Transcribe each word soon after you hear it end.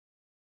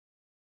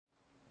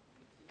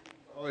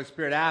Holy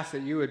Spirit, ask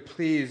that you would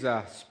please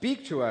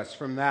speak to us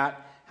from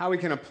that, how we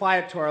can apply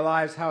it to our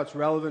lives, how it's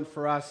relevant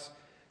for us.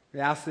 We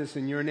ask this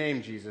in your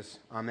name, Jesus.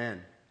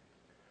 Amen.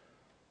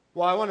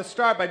 Well, I want to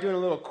start by doing a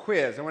little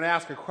quiz. I want to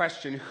ask a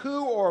question.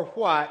 Who or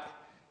what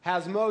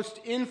has most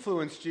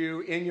influenced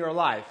you in your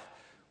life?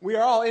 We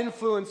are all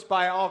influenced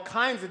by all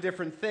kinds of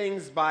different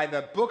things, by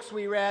the books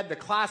we read, the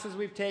classes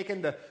we've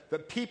taken, the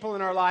people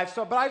in our lives.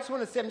 But I just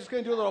want to say, I'm just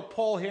going to do a little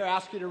poll here,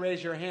 ask you to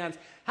raise your hands.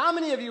 How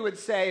many of you would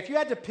say, if you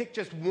had to pick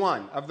just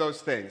one of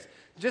those things,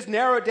 just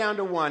narrow it down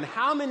to one,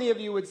 how many of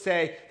you would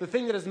say the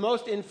thing that has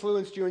most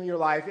influenced you in your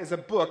life is a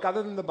book,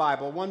 other than the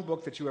Bible, one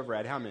book that you have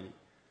read? How many?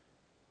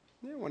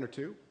 Yeah, one or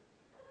two.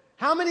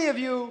 How many of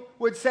you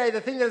would say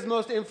the thing that has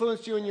most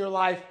influenced you in your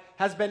life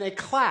has been a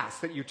class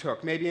that you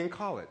took, maybe in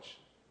college?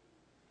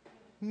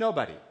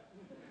 Nobody.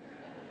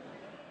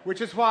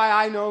 Which is why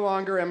I no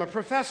longer am a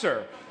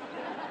professor.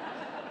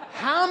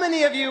 How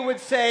many of you would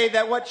say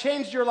that what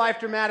changed your life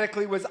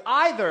dramatically was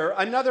either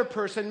another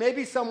person,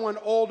 maybe someone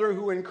older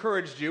who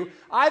encouraged you,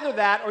 either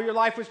that or your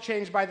life was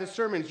changed by the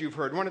sermons you've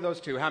heard? One of those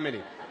two. How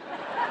many?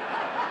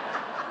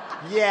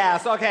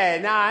 Yes, okay.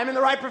 Now I'm in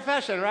the right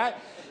profession, right?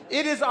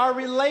 It is our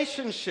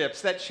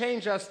relationships that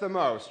change us the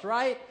most,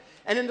 right?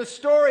 And in the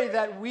story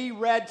that we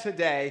read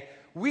today,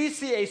 we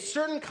see a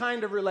certain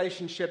kind of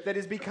relationship that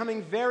is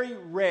becoming very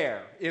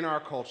rare in our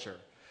culture.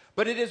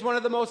 But it is one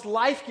of the most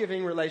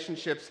life-giving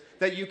relationships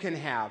that you can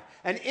have.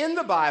 And in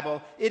the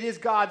Bible, it is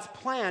God's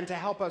plan to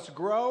help us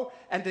grow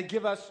and to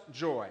give us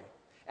joy.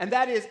 And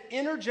that is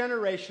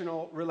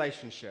intergenerational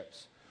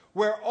relationships,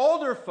 where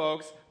older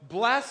folks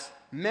bless,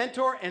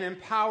 mentor, and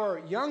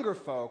empower younger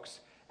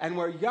folks, and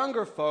where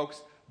younger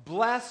folks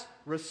bless,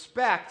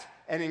 respect,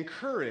 and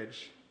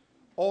encourage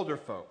older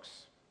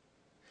folks.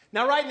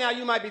 Now, right now,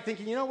 you might be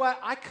thinking, you know what?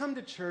 I come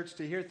to church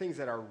to hear things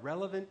that are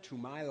relevant to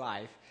my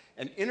life.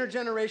 An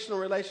intergenerational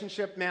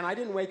relationship, man, I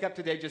didn't wake up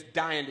today just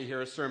dying to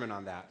hear a sermon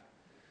on that.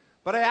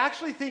 But I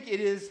actually think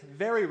it is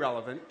very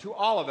relevant to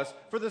all of us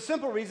for the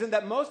simple reason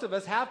that most of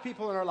us have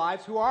people in our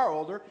lives who are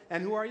older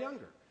and who are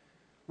younger.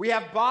 We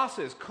have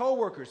bosses,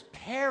 coworkers,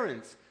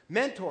 parents,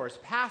 mentors,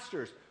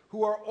 pastors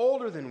who are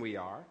older than we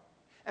are.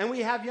 And we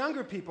have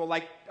younger people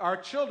like our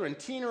children,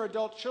 teen or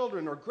adult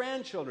children or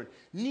grandchildren,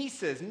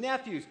 nieces,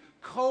 nephews,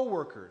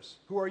 co-workers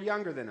who are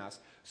younger than us.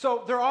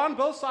 So they're on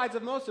both sides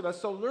of most of us,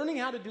 so learning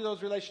how to do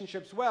those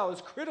relationships well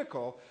is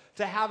critical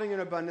to having an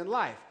abundant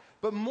life.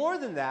 But more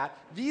than that,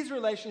 these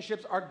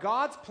relationships are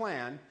God's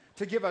plan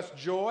to give us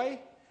joy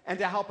and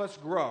to help us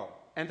grow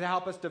and to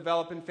help us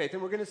develop in faith.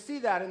 And we're going to see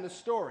that in the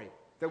story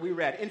that we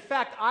read. In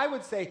fact, I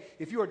would say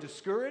if you are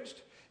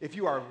discouraged, if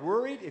you are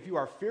worried, if you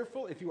are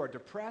fearful, if you are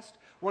depressed,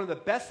 one of the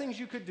best things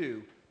you could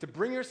do to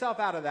bring yourself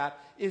out of that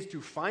is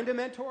to find a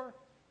mentor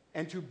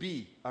and to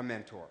be a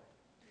mentor.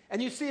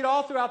 And you see it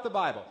all throughout the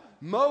Bible.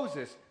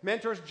 Moses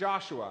mentors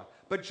Joshua,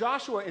 but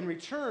Joshua in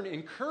return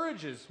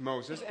encourages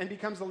Moses and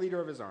becomes the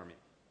leader of his army.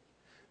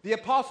 The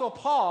Apostle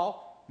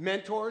Paul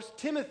mentors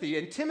Timothy,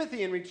 and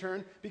Timothy in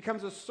return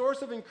becomes a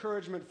source of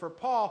encouragement for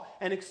Paul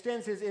and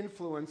extends his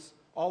influence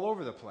all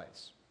over the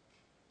place.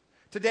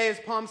 Today is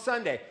Palm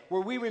Sunday,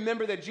 where we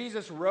remember that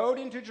Jesus rode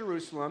into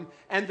Jerusalem,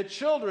 and the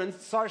children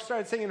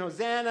started singing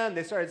Hosanna, and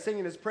they started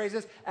singing his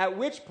praises, at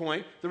which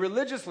point the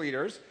religious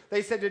leaders,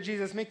 they said to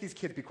Jesus, make these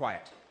kids be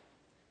quiet.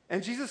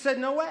 And Jesus said,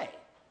 no way.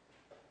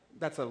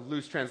 That's a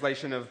loose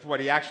translation of what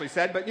he actually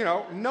said, but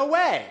no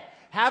way.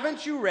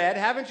 Haven't you read,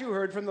 haven't you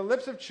heard from the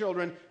lips of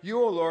children, you,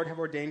 O Lord, have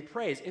ordained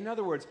praise? In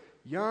other words,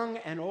 young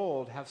and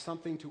old have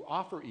something to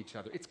offer each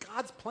other. It's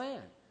God's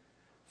plan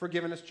for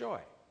giving us joy.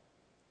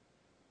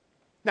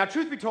 Now,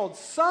 truth be told,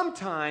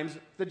 sometimes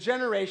the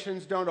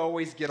generations don't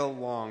always get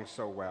along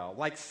so well.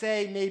 Like,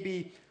 say,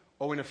 maybe,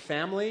 in a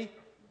family.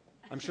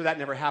 I'm sure that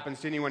never happens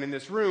to anyone in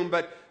this room,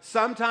 but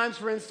sometimes,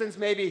 for instance,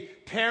 maybe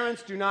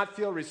parents do not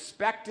feel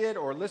respected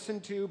or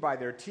listened to by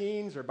their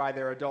teens or by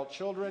their adult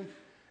children.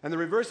 And the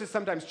reverse is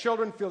sometimes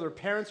children feel their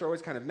parents are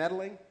always kind of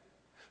meddling.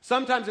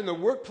 Sometimes in the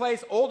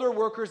workplace, older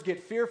workers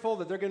get fearful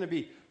that they're going to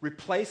be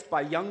replaced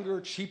by younger,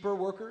 cheaper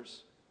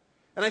workers.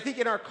 And I think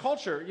in our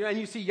culture, and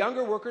you see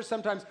younger workers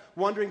sometimes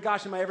wondering,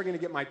 gosh, am I ever going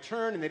to get my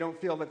turn? And they don't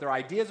feel that their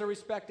ideas are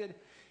respected.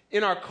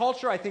 In our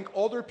culture, I think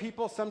older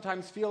people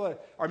sometimes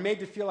are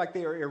made to feel like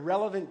they are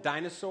irrelevant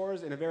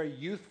dinosaurs in a very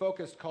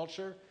youth-focused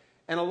culture.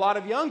 And a lot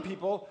of young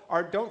people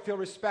don't feel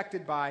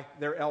respected by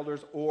their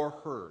elders or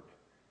heard.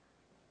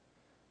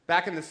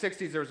 Back in the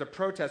 60s, there was a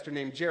protester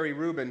named Jerry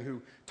Rubin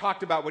who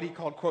talked about what he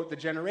called, quote, the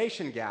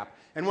generation gap.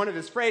 And one of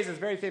his phrases,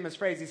 very famous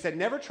phrase, he said,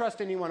 never trust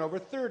anyone over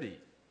 30.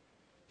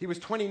 He was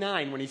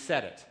 29 when he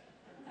said it.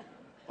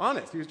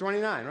 Honest, he was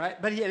 29,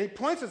 right? But he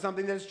points to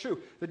something that is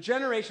true. The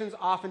generations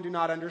often do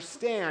not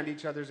understand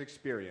each other's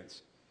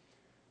experience.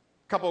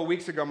 A couple of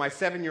weeks ago, my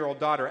 7-year-old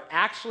daughter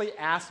actually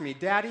asked me,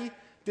 Daddy,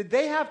 did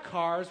they have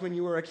cars when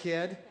you were a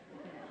kid?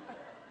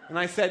 And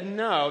I said,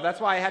 no. That's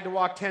why I had to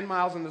walk 10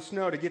 miles in the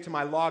snow to get to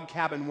my log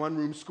cabin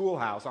one-room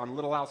schoolhouse on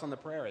Little House on the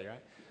Prairie,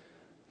 right?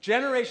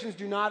 Generations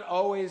do not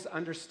always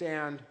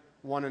understand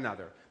one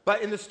another.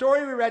 But in the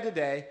story we read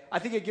today, I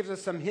think it gives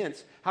us some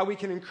hints how we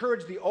can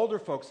encourage the older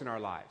folks in our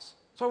lives.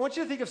 So I want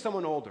you to think of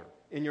someone older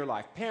in your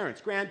life,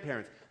 parents,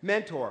 grandparents,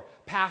 mentor,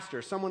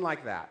 pastor, someone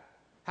like that.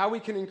 How we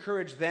can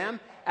encourage them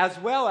as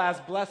well as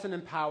bless and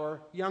empower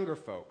younger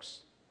folks.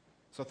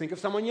 So think of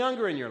someone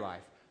younger in your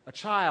life, a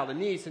child, a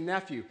niece, a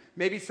nephew,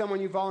 maybe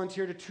someone you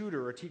volunteer to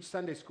tutor or teach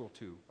Sunday school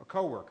to, a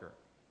coworker.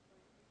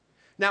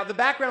 Now, the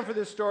background for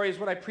this story is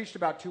what I preached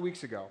about 2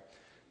 weeks ago.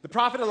 The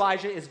prophet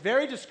Elijah is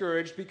very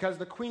discouraged because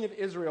the queen of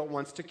Israel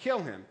wants to kill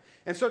him.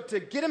 And so to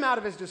get him out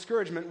of his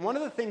discouragement, one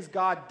of the things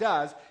God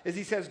does is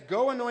he says,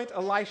 go anoint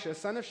Elisha,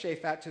 son of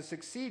Shaphat, to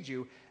succeed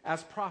you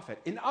as prophet.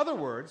 In other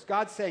words,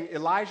 God's saying,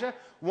 Elijah,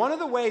 one of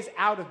the ways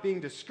out of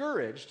being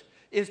discouraged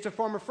is to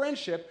form a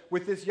friendship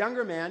with this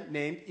younger man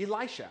named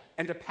Elisha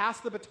and to pass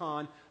the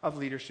baton of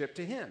leadership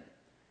to him.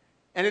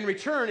 And in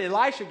return,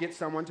 Elisha gets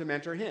someone to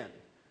mentor him.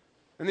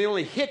 And the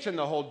only hitch in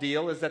the whole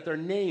deal is that their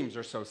names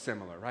are so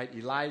similar, right?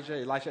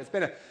 Elijah, Elisha. It's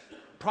been a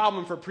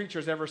problem for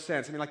preachers ever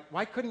since. I mean, like,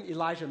 why couldn't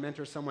Elijah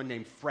mentor someone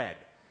named Fred?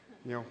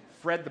 You know,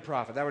 Fred the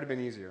prophet. That would have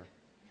been easier.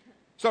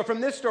 So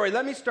from this story,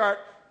 let me start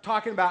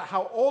talking about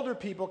how older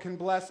people can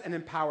bless and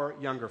empower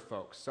younger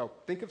folks. So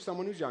think of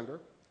someone who's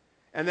younger,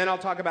 and then I'll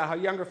talk about how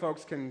younger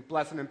folks can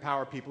bless and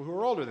empower people who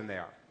are older than they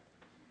are.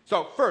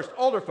 So first,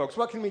 older folks,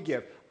 what can we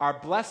give? Our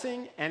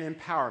blessing and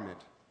empowerment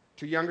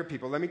to younger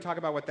people. Let me talk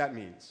about what that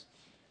means.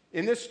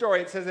 In this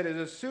story, it says that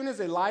as soon as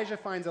Elijah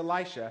finds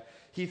Elisha,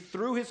 he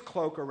threw his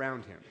cloak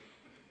around him.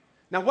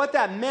 Now, what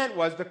that meant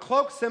was the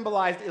cloak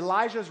symbolized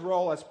Elijah's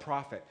role as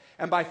prophet.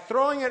 And by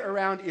throwing it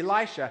around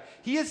Elisha,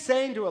 he is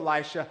saying to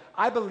Elisha,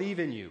 I believe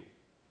in you.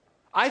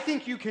 I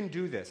think you can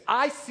do this.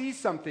 I see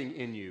something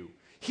in you.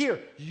 Here,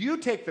 you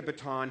take the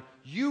baton,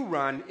 you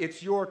run,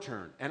 it's your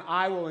turn, and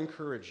I will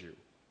encourage you.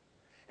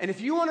 And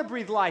if you want to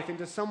breathe life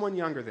into someone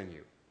younger than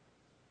you,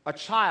 a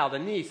child, a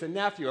niece, a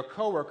nephew, a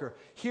coworker,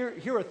 here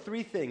are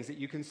 3 things that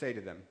you can say to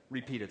them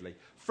repeatedly.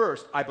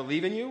 First, I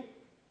believe in you.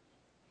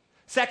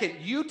 Second,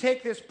 you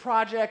take this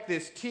project,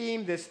 this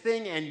team, this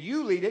thing, and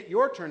you lead it,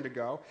 your turn to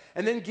go,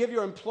 and then give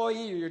your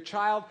employee or your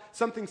child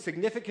something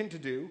significant to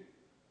do.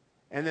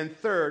 And then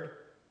third,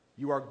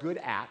 you are good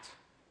at,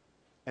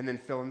 and then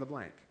fill in the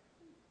blank.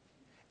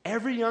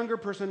 Every younger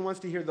person wants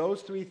to hear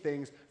those 3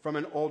 things from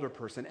an older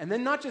person. And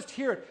then not just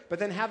hear it, but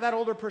then have that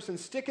older person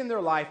stick in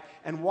their life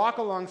and walk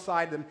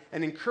alongside them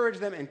and encourage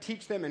them and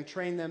teach them and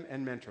train them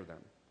and mentor them.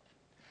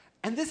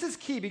 And this is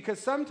key because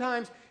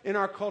sometimes in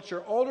our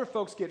culture, older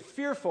folks get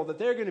fearful that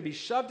they're going to be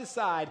shoved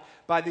aside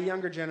by the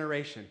younger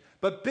generation.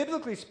 But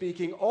biblically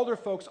speaking, older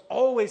folks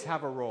always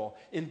have a role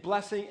in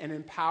blessing and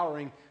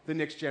empowering the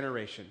next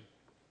generation.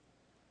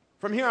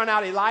 From here on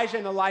out, Elijah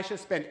and Elisha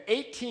spent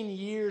 18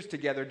 years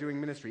together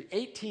doing ministry.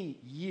 18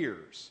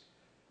 years.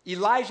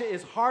 Elijah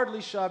is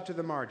hardly shoved to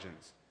the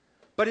margins.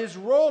 But his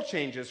role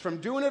changes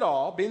from doing it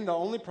all, being the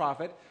only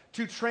prophet,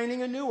 to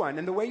training a new one.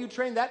 And the way you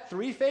train that,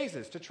 3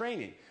 phases to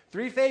training.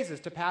 3 phases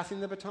to passing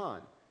the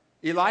baton.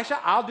 Elisha,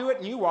 I'll do it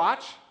and you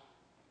watch.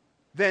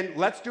 Then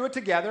let's do it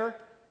together.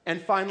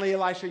 And finally,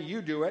 Elisha,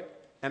 you do it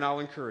and I'll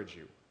encourage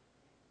you.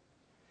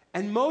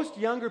 And most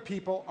younger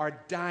people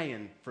are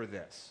dying for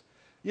this.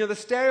 You know, the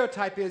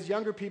stereotype is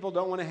younger people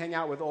don't want to hang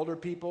out with older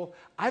people.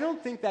 I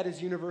don't think that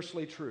is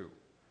universally true.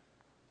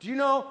 Do you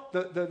know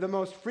the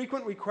most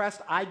frequent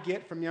request I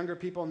get from younger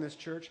people in this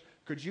church?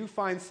 Could you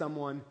find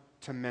someone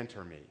to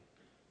mentor me?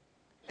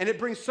 And it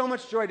brings so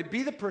much joy to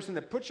be the person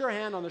that puts your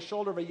hand on the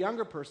shoulder of a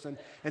younger person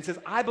and says,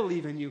 I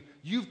believe in you,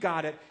 you've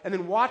got it, and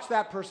then watch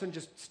that person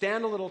just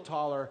stand a little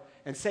taller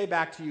and say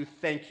back to you,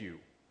 thank you,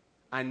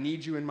 I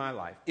need you in my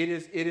life. It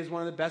is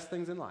one of the best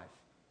things in life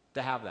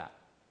to have that.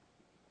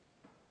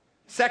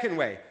 Second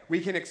way we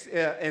can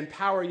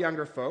empower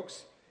younger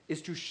folks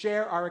is to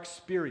share our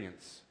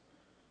experience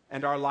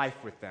and our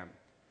life with them.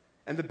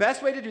 And the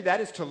best way to do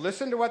that is to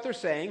listen to what they're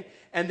saying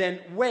and then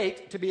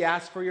wait to be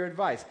asked for your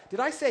advice. Did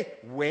I say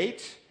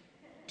wait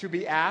to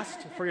be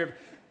asked for your...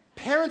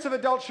 Parents of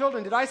adult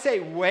children, did I say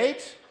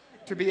wait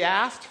to be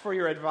asked for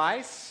your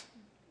advice?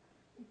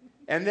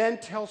 And then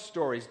tell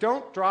stories.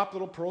 Don't drop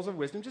little pearls of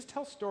wisdom. Just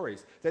tell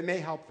stories that may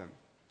help them.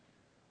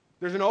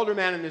 There's an older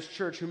man in this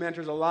church who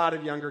mentors a lot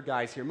of younger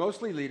guys here,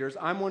 mostly leaders.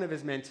 I'm one of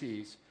his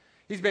mentees.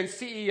 He's been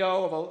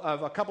CEO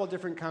of a couple of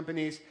different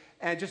companies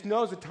and just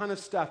knows a ton of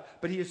stuff.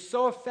 But he is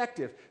so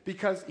effective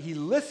because he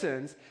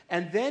listens,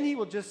 and then he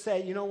will just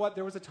say, you know what,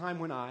 there was a time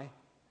when I...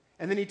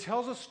 And then he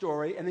tells a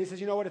story, and then he says,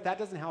 you know what, if that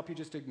doesn't help you,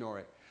 just ignore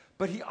it.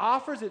 But he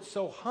offers it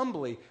so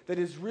humbly that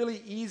it's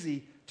really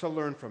easy to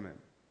learn from him.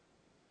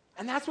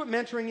 And that's what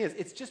mentoring is.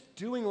 It's just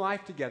doing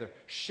life together,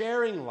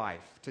 sharing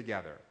life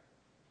together.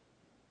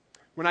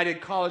 When I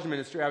did college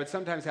ministry, I would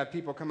sometimes have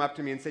people come up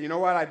to me and say, you know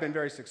what, I've been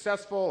very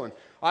successful, and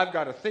I've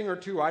got a thing or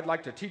two I'd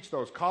like to teach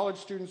those college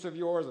students of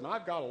yours, and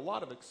I've got a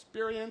lot of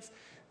experience.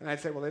 And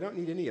I'd say, well, they don't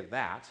need any of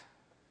that.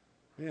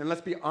 And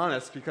let's be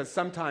honest, because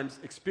sometimes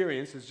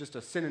experience is just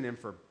a synonym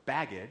for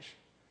baggage.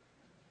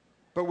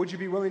 But would you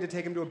be willing to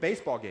take them to a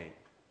baseball game?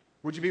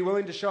 Would you be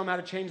willing to show them how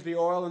to change the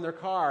oil in their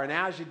car? And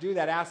as you do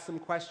that, ask some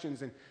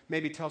questions and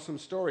maybe tell some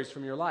stories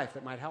from your life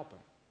that might help them.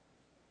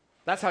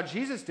 That's how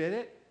Jesus did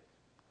it,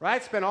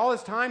 right? Spent all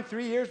his time,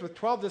 3 years, with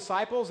 12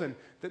 disciples, and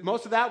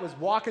most of that was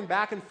walking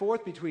back and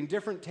forth between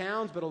different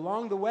towns, but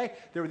along the way,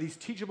 there were these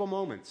teachable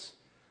moments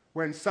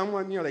when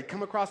someone, they'd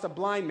come across a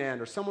blind man,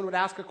 or someone would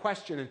ask a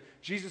question, and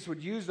Jesus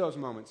would use those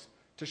moments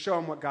to show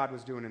them what God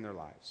was doing in their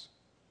lives.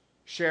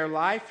 Share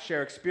life,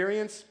 share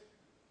experience.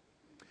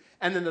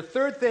 And then the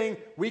third thing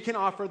we can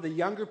offer the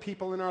younger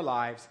people in our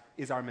lives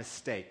is our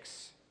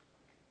mistakes,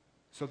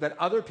 so that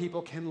other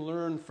people can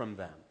learn from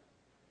them.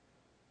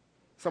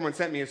 Someone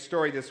sent me a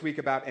story this week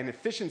about an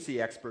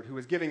efficiency expert who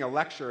was giving a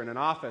lecture in an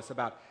office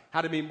about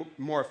how to be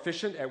more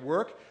efficient at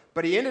work,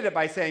 but he ended it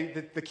by saying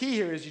that the key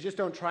here is you just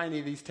don't try any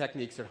of these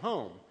techniques at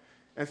home.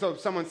 And so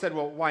someone said,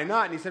 well, why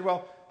not? And he said,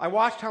 well, I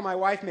watched how my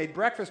wife made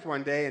breakfast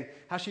one day and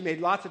how she made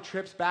lots of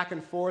trips back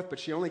and forth, but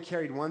she only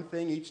carried one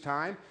thing each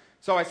time.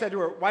 So I said to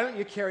her, why don't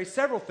you carry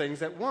several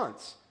things at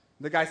once?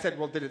 The guy said,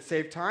 well, did it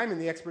save time? And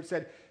the expert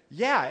said,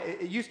 yeah,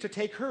 it used to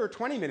take her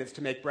 20 minutes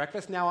to make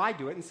breakfast. Now I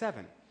do it in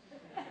 7.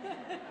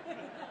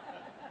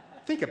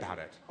 Think about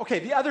it. Okay,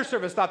 the other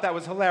service thought that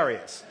was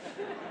hilarious.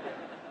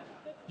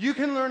 You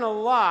can learn a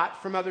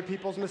lot from other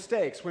people's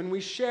mistakes when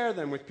we share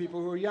them with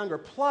people who are younger.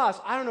 Plus,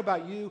 I don't know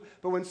about you,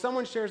 but when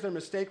someone shares their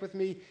mistake with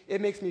me,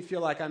 it makes me feel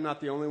like I'm not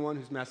the only one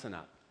who's messing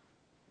up.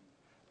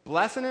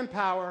 Bless and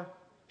empower,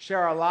 share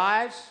our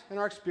lives and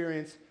our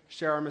experience,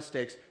 share our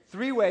mistakes.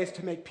 3 ways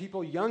to make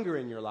people younger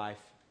in your life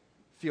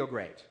feel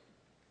great.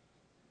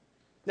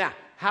 Now,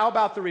 how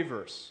about the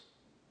reverse?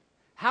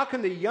 How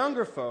can the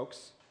younger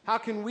folks, how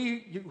can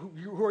we,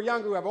 who are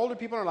younger, who have older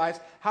people in our lives,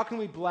 how can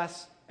we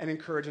bless and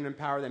encourage and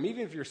empower them?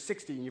 Even if you're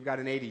 60 and you've got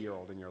an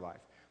 80-year-old in your life.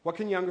 What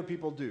can younger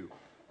people do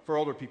for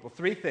older people?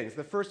 3 things.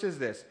 The first is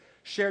this: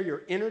 share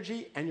your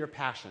energy and your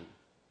passion.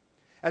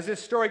 As this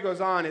story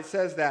goes on, it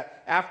says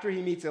that after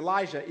he meets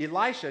Elijah,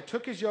 Elisha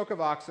took his yoke of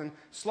oxen,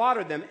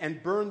 slaughtered them,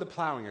 and burned the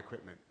plowing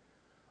equipment.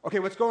 Okay,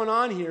 what's going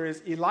on here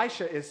is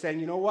Elisha is saying,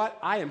 you know what?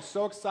 I am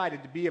so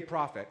excited to be a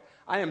prophet.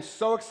 I am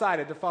so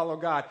excited to follow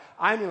God.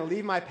 I'm going to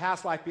leave my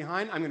past life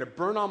behind. I'm going to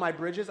burn all my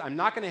bridges. I'm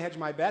not going to hedge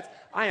my bets.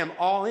 I am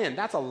all in.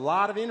 That's a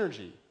lot of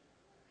energy.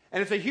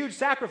 And it's a huge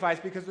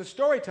sacrifice because the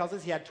story tells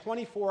us he had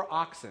 24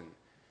 oxen.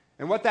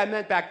 And what that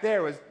meant back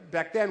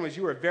then was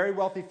you were a very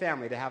wealthy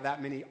family to have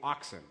that many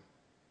oxen.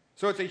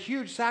 So it's a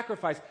huge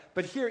sacrifice.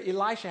 But here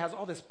Elisha has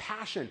all this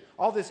passion,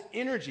 all this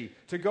energy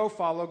to go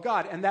follow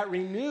God. And that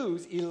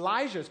renews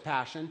Elijah's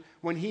passion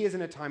when he is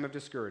in a time of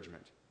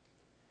discouragement.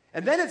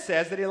 And then it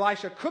says that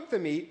Elisha cooked the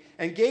meat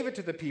and gave it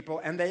to the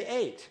people, and they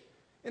ate.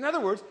 In other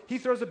words, he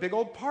throws a big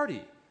old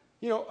party,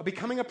 a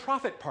becoming a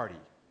prophet party.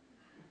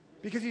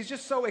 Because he's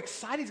just so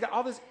excited. He's got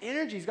all this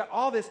energy. He's got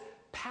all this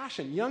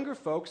passion. Younger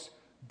folks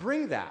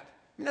bring that.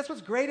 I mean, that's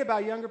what's great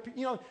about younger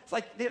people. It's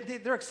like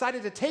they're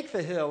excited to take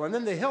the hill, and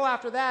then the hill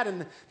after that,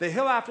 and the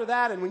hill after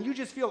that. And when you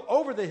just feel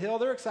over the hill,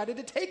 they're excited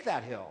to take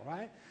that hill,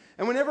 right?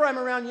 And whenever I'm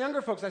around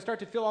younger folks, I start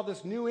to feel all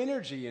this new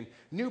energy and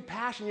new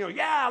passion.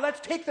 Yeah, let's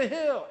take the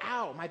hill.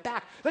 Ow, my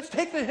back. Let's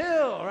take the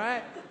hill,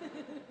 right?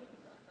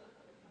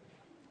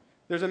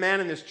 There's a man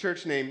in this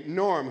church named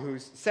Norm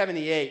who's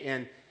 78,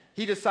 and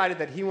he decided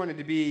that he wanted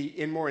to be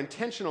in more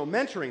intentional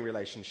mentoring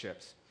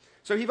relationships.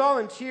 So he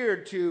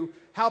volunteered to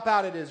help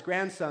out at his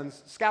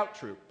grandson's scout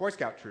troop, Boy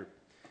Scout troop.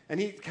 And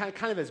he's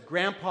kind of his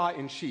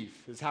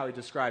grandpa-in-chief is how he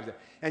describes it.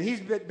 And he's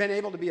been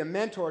able to be a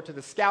mentor to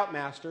the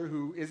scoutmaster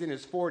who is in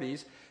his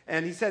 40s.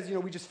 And he says,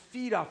 we just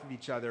feed off of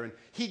each other. And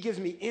he gives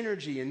me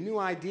energy and new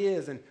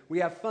ideas, and we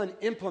have fun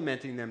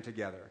implementing them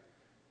together.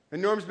 And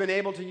Norm's been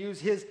able to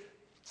use his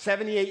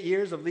 78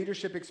 years of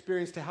leadership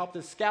experience to help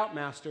the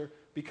scoutmaster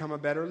become a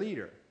better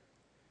leader.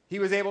 He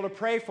was able to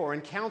pray for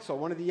and counsel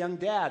one of the young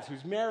dads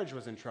whose marriage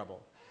was in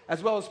trouble,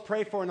 as well as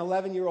pray for an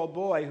 11-year-old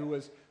boy who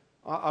was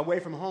away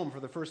from home for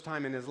the first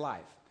time in his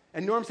life.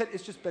 And Norm said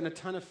it's just been a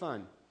ton of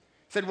fun.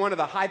 He said one of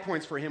the high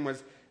points for him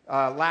was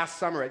last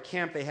summer at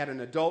camp they had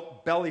an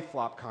adult belly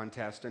flop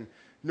contest, and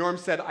Norm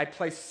said, I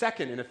placed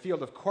second in a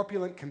field of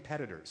corpulent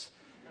competitors.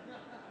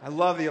 I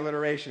love the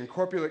alliteration,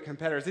 corpulent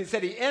competitors. He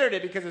said he entered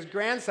it because his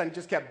grandson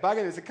just kept bugging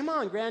him and said, come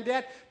on,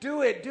 Granddad,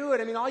 do it.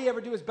 I mean, all you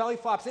ever do is belly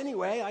flops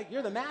anyway.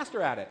 You're the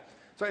master at it.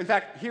 So, in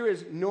fact, here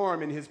is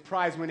Norm in his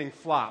prize-winning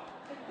flop.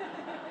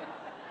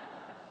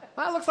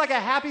 That looks like a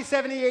happy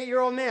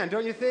 78-year-old man,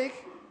 don't you think?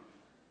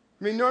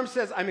 I mean, Norm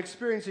says, I'm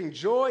experiencing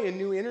joy and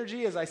new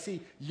energy as I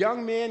see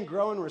young men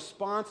grow in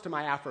response to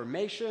my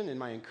affirmation and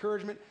my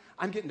encouragement.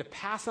 I'm getting to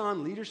pass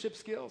on leadership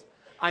skills.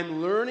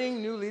 I'm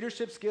learning new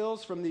leadership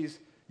skills from these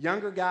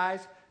younger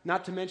guys,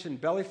 not to mention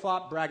belly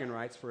flop bragging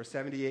rights for a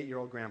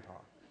 78-year-old grandpa.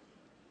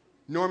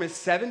 Norm is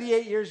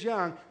 78 years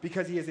young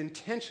because he has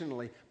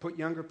intentionally put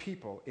younger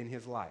people in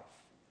his life.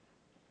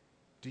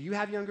 Do you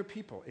have younger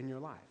people in your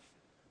life?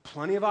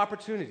 Plenty of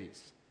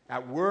opportunities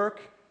at work,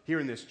 here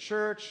in this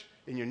church,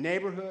 in your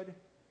neighborhood.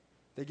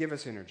 They give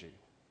us energy.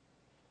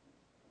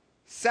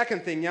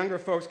 Second thing younger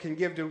folks can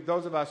give to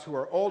those of us who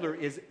are older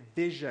is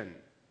vision.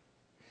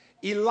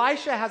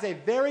 Elisha has a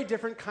very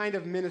different kind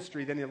of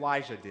ministry than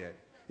Elijah did.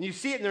 And you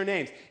see it in their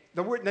names.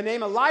 The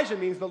name Elijah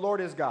means the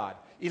Lord is God.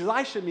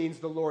 Elisha means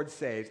the Lord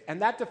saves,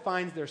 and that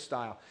defines their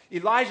style.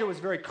 Elijah was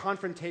very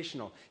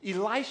confrontational.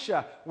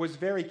 Elisha was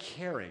very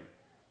caring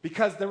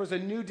because there was a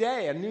new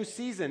day, a new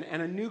season,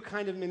 and a new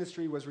kind of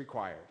ministry was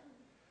required.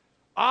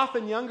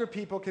 Often younger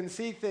people can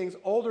see things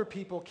older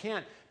people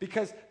can't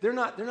because they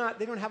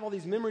don't have all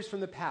these memories from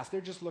the past.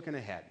 They're just looking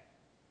ahead.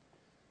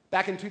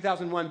 Back in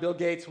 2001, Bill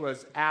Gates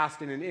was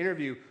asked in an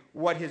interview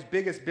what his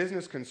biggest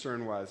business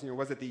concern was.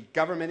 Was it the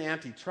government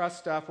antitrust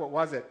stuff? What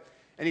was it?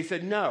 And he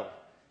said, no.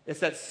 It's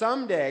that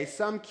someday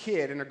some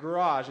kid in a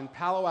garage in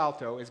Palo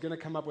Alto is going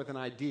to come up with an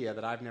idea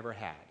that I've never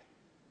had.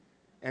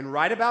 And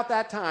right about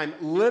that time,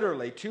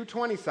 literally, two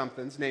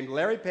 20-somethings named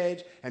Larry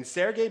Page and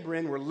Sergey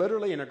Brin were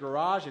literally in a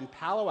garage in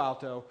Palo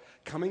Alto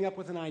coming up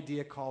with an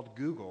idea called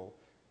Google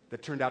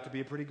that turned out to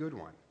be a pretty good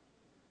one.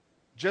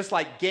 Just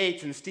like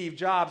Gates and Steve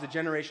Jobs, a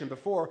generation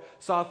before,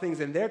 saw things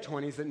in their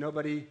 20s that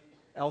nobody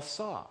else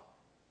saw.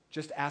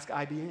 Just ask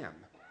IBM.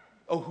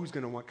 Oh, who's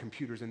going to want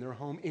computers in their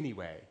home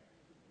anyway?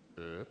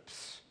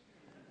 Oops.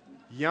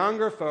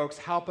 Younger folks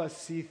help us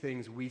see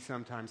things we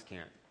sometimes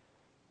can't.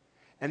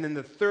 And then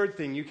the third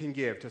thing you can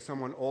give to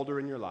someone older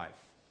in your life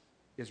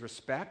is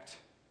respect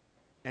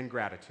and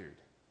gratitude.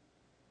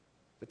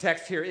 The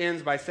text here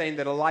ends by saying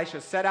that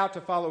Elisha set out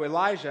to follow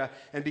Elijah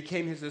and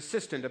became his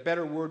assistant. A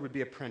better word would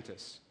be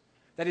apprentice.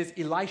 That is,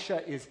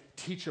 Elisha is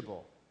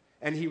teachable,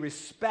 and he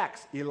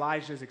respects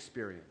Elijah's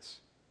experience.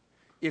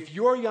 If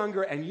you're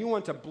younger and you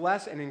want to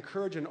bless and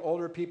encourage an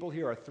older people,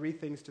 here are three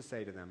things to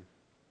say to them.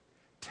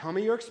 Tell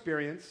me your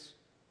experience.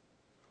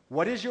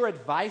 What is your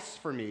advice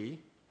for me?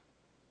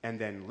 And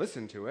then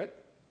listen to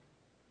it.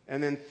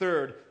 And then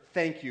third,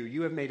 thank you.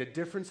 You have made a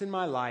difference in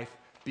my life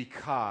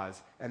because,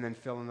 and then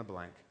fill in the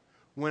blank.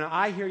 When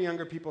I hear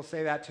younger people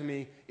say that to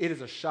me, it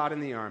is a shot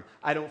in the arm.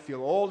 I don't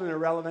feel old and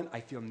irrelevant.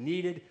 I feel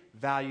needed,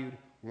 valued,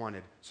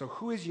 wanted. So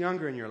who is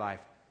younger in your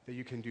life that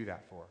you can do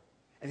that for?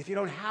 And if you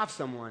don't have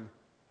someone,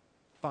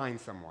 find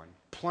someone.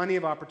 Plenty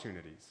of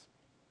opportunities.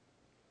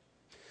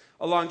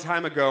 A long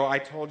time ago, I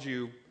told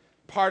you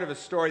part of a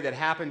story that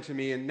happened to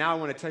me, and now I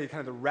want to tell you kind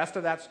of the rest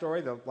of that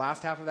story, the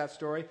last half of that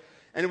story.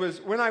 And it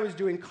was when I was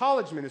doing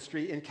college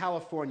ministry in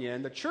California,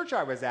 and the church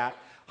I was at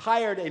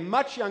hired a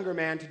much younger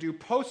man to do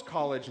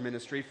post-college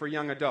ministry for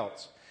young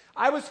adults.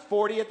 I was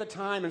 40 at the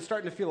time and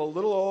starting to feel a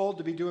little old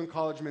to be doing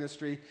college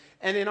ministry.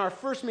 And in our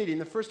first meeting,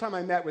 the first time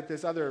I met with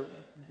this other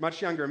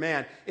much younger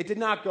man, it did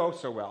not go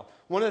so well.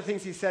 One of the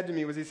things he said to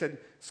me was, he said,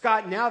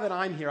 Scott, now that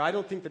I'm here, I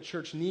don't think the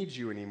church needs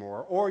you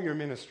anymore or your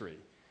ministry.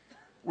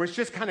 Which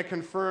just kind of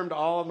confirmed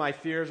all of my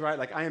fears, right?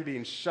 Like I am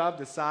being shoved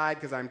aside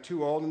because I'm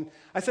too old. And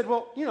I said,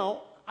 well,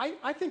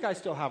 I think I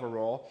still have a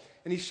role.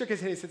 And he shook his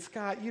head and he said,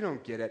 Scott, you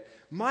don't get it.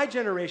 My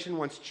generation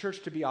wants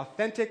church to be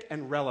authentic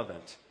and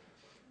relevant.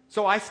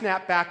 So I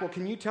snapped back, well,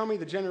 can you tell me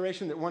the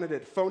generation that wanted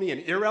it phony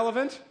and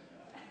irrelevant?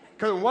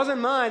 Because it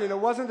wasn't mine and it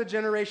wasn't the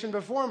generation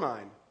before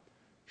mine.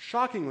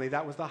 Shockingly,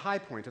 that was the high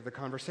point of the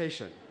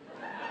conversation.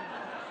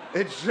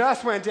 It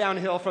just went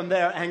downhill from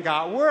there and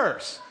got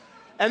worse.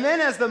 And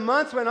then as the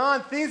months went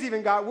on, things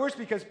even got worse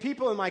because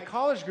people in my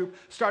college group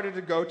started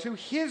to go to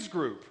his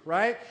group,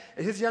 right?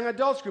 His young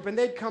adults group. And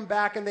they'd come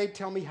back and they'd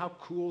tell me how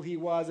cool he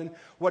was and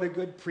what a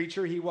good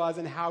preacher he was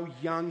and how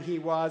young he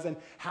was and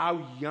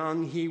how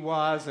young he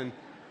was. And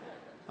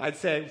I'd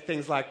say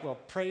things like, well,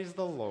 praise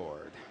the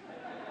Lord.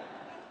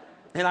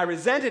 And I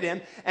resented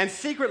him, and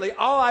secretly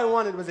all I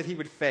wanted was that he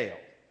would fail.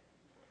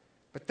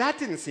 But that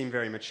didn't seem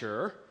very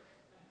mature,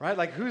 right?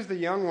 Like, who's the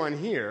young one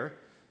here?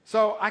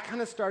 So I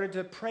kind of started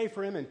to pray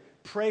for him and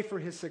pray for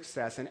his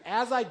success. And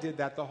as I did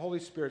that, the Holy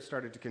Spirit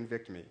started to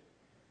convict me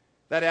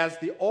that as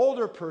the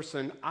older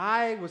person,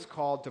 I was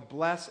called to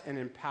bless and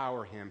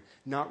empower him,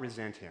 not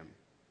resent him.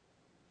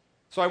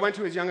 So I went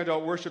to his young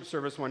adult worship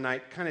service one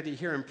night kind of to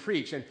hear him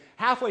preach. And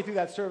halfway through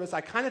that service,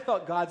 I kind of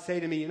felt God say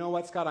to me, you know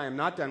what, Scott, I am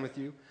not done with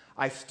you.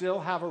 I still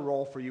have a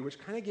role for you, which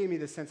kind of gave me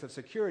this sense of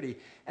security.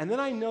 And then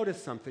I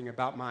noticed something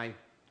about my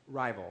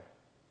rival.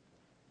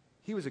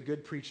 He was a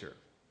good preacher.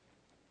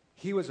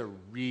 He was a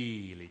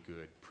really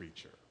good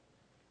preacher.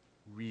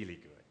 Really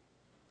good.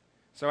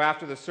 So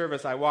after the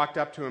service, I walked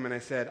up to him and I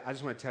said, I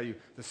just want to tell you,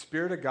 the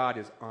Spirit of God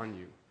is on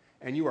you.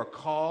 And you are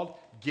called,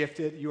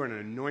 gifted, you are an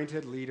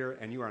anointed leader,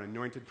 and you are an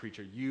anointed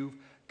preacher. You've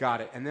got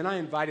it. And then I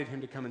invited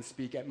him to come and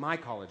speak at my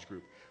college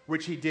group,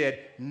 which he did,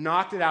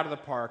 knocked it out of the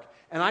park,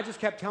 and I just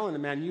kept telling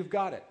him, man, you've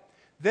got it.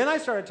 Then I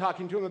started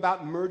talking to him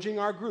about merging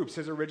our groups,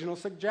 his original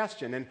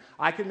suggestion, and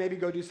I could maybe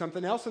go do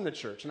something else in the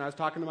church, and I was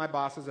talking to my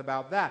bosses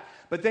about that.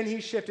 But then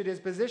he shifted his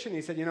position.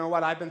 He said, you know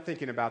what, I've been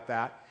thinking about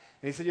that.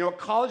 And he said, you know what,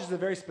 college is a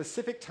very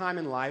specific time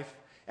in life,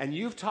 and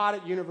you've taught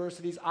at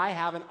universities, I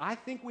haven't. I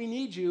think we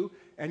need you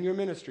and your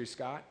ministry,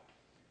 Scott.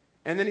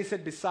 And then he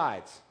said,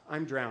 besides,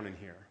 I'm drowning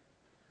here.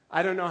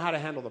 I don't know how to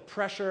handle the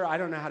pressure. I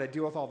don't know how to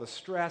deal with all the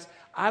stress.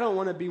 I don't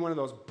want to be one of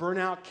those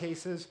burnout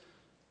cases.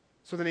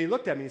 So then he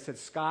looked at me and he said,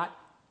 Scott,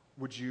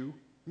 would you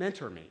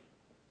mentor me?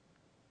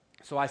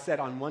 So I said,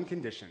 on one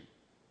condition,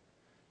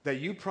 that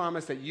you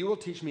promise that you will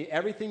teach me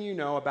everything you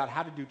know about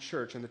how to do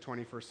church in the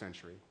 21st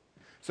century.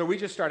 So we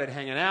just started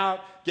hanging out,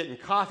 getting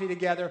coffee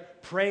together,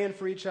 praying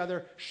for each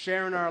other,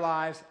 sharing our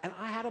lives, and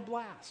I had a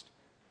blast.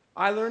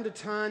 I learned a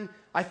ton.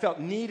 I felt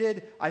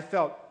needed. I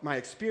felt my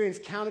experience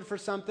counted for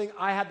something.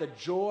 I had the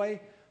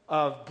joy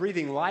of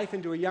breathing life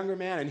into a younger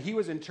man, and he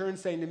was in turn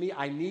saying to me,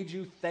 I need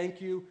you,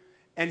 thank you.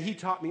 And he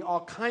taught me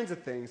all kinds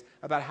of things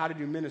about how to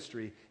do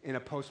ministry in a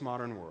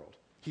postmodern world.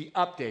 He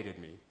updated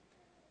me,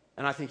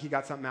 and I think he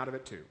got something out of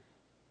it too.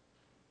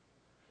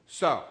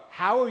 So,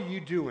 how are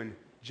you doing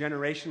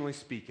generationally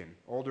speaking,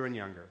 older and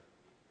younger?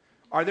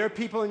 Are there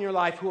people in your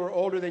life who are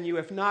older than you,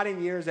 if not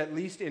in years, at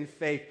least in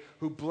faith,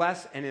 who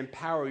bless and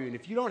empower you? And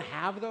if you don't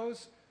have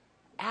those,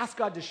 ask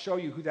God to show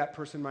you who that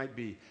person might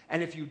be.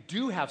 And if you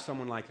do have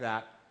someone like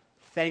that,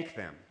 thank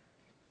them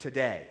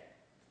today.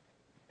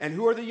 And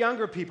who are the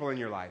younger people in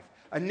your life?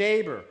 A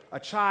neighbor, a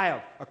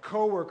child, a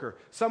coworker,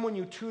 someone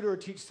you tutor or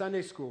teach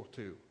Sunday school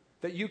to,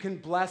 that you can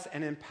bless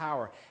and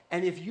empower.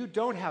 And if you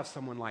don't have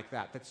someone like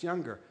that that's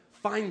younger,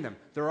 find them.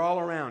 They're all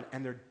around,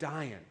 and they're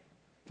dying.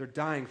 They're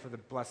dying for the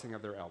blessing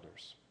of their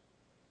elders.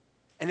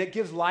 And it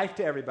gives life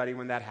to everybody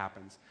when that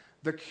happens.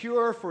 The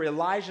cure for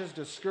Elijah's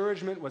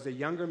discouragement was a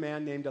younger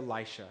man named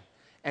Elisha.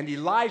 And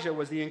Elijah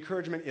was the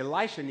encouragement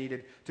Elisha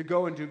needed to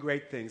go and do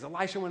great things.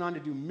 Elisha went on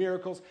to do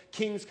miracles.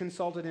 Kings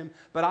consulted him.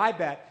 But I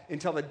bet,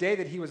 until the day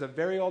that he was a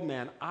very old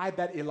man, I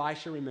bet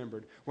Elisha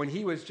remembered when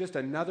he was just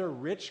another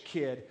rich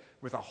kid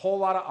with a whole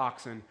lot of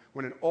oxen,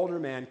 when an older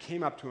man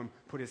came up to him,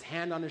 put his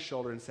hand on his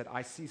shoulder and said,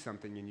 I see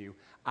something in you.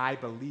 I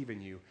believe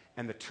in you.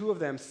 And the two of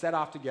them set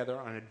off together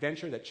on an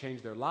adventure that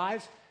changed their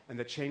lives and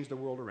that changed the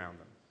world around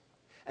them.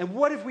 And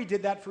what if we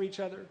did that for each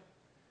other?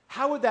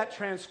 How would that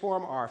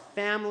transform our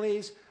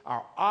families,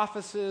 our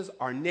offices,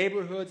 our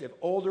neighborhoods if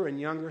older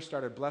and younger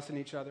started blessing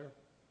each other?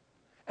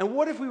 And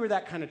what if we were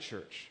that kind of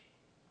church?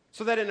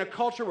 So that in a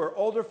culture where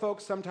older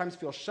folks sometimes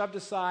feel shoved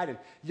aside and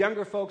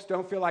younger folks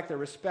don't feel like they're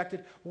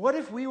respected, what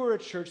if we were a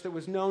church that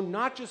was known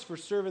not just for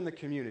serving the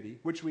community,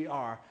 which we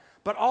are,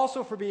 but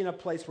also for being a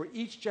place where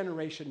each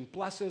generation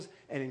blesses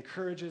and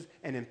encourages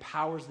and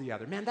empowers the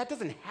other? Man, that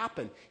doesn't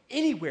happen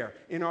anywhere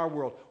in our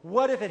world.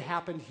 What if it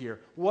happened here?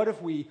 What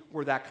if we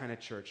were that kind of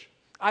church?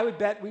 I would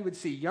bet we would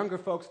see younger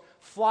folks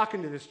flock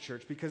into this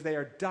church because they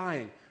are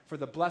dying for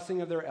the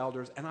blessing of their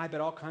elders, and I bet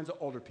all kinds of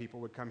older people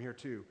would come here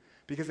too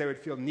because they would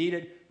feel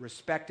needed,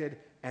 respected,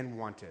 and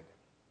wanted.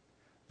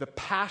 The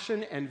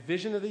passion and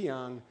vision of the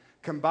young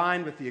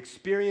combined with the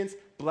experience,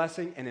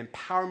 blessing, and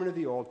empowerment of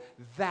the old,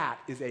 that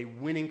is a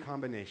winning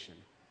combination.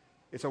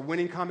 It's a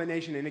winning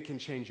combination, and it can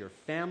change your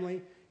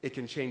family, it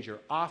can change your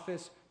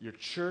office, your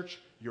church,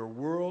 your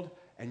world,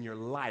 and your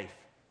life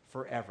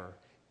forever.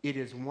 It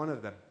is one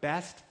of the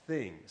best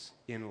things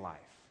in life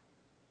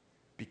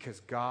because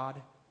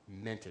God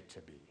meant it to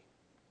be.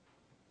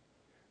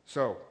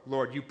 So,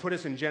 Lord, you put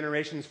us in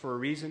generations for a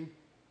reason.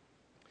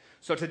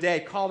 So today,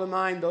 call to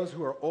mind those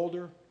who are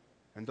older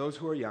and those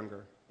who are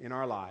younger in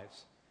our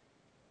lives,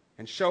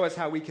 and show us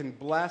how we can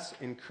bless,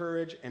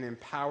 encourage, and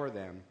empower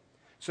them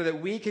so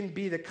that we can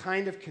be the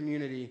kind of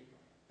community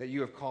that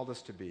you have called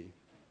us to be.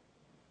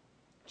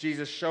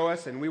 Jesus, show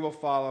us and we will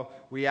follow.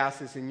 We ask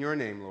this in your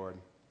name, Lord.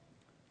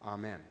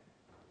 Amen.